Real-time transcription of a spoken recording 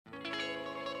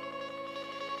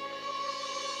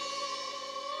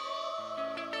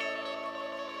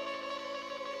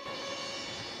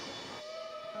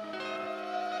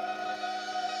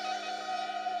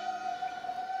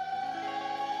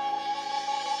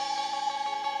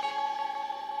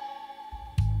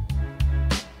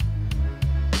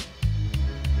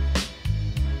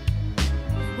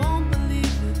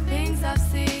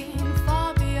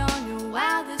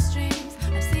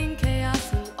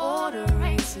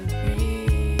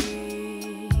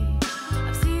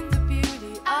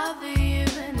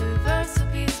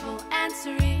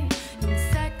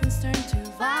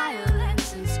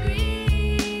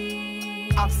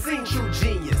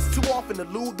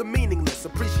elude the meaningless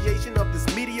appreciation of this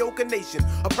mediocre nation.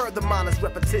 I've heard the mindless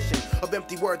repetition of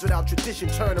empty words without tradition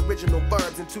turn original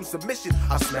verbs into submission.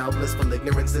 I smell blissful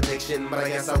ignorance addiction, but I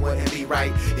guess I wouldn't be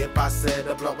right if I said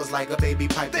the blunt was like a baby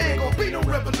pipe. There ain't gonna be no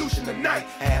revolution tonight.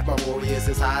 Half my warriors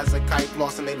as high as a kite,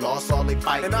 lost and they lost all they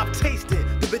fight. And I've tasted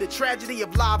the bitter tragedy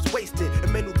of lives wasted,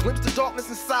 and men who glimpsed the darkness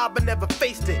inside but never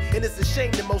faced it. And it's a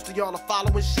shame that most of y'all are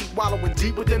following sheep, wallowing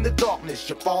deep within the darkness.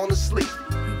 You're falling asleep.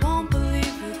 You won't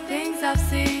believe the things I've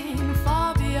seen,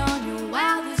 far beyond your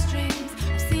wildest dreams.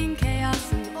 I've seen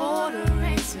chaos and order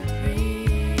reign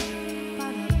supreme.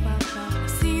 I've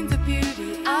seen the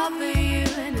beauty of the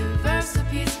universe, so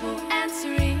peaceful and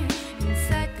serene, in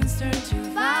seconds turn to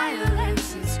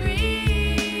violence and screams.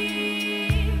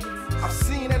 I've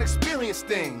seen and experienced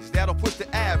things that'll push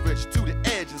the average to the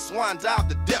edge and swan dive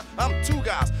to depth. I'm 2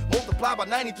 guys multiplied by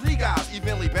 93 guys,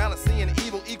 evenly balancing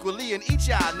evil equally in each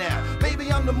eye now.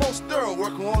 Maybe I'm the most thorough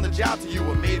worker on the job to you,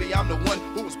 or maybe I'm the one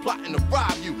who was plotting to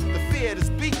bribe you. The fear, this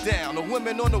beat down, the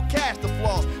women on no cash, the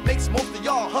flaws makes most of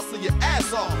y'all hustle your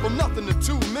ass off. From nothing to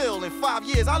 2 mil in 5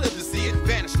 years, I live to see it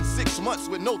vanish in 6 months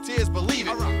with no tears, believe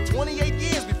it. 28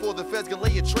 years before the feds can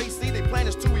lay a trace, see they plan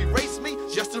is to erase me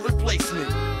just to replace me.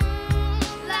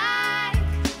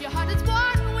 Your heart is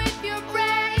one with your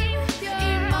brain,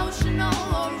 emotional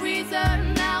or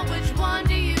reason. Now which one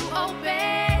do you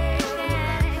obey?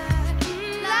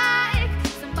 Like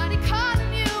somebody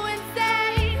calling you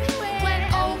insane,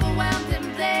 when overwhelmed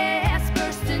and blessed,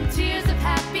 burst in tears of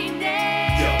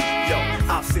happiness. Yo,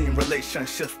 I've seen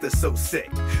relationships that's so sick,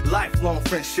 lifelong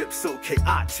friendships so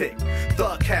chaotic.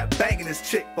 Thug cat banging his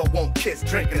chick but won't kiss,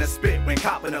 drinking a spit when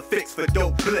copping a fix for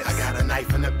dope bliss. I got a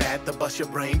knife in the back to bust your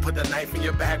brain, put the knife in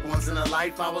your back. Once in a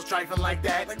life I was trifling like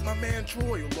that, like my man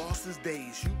Troy who lost his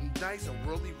days shooting dice in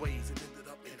worldly ways.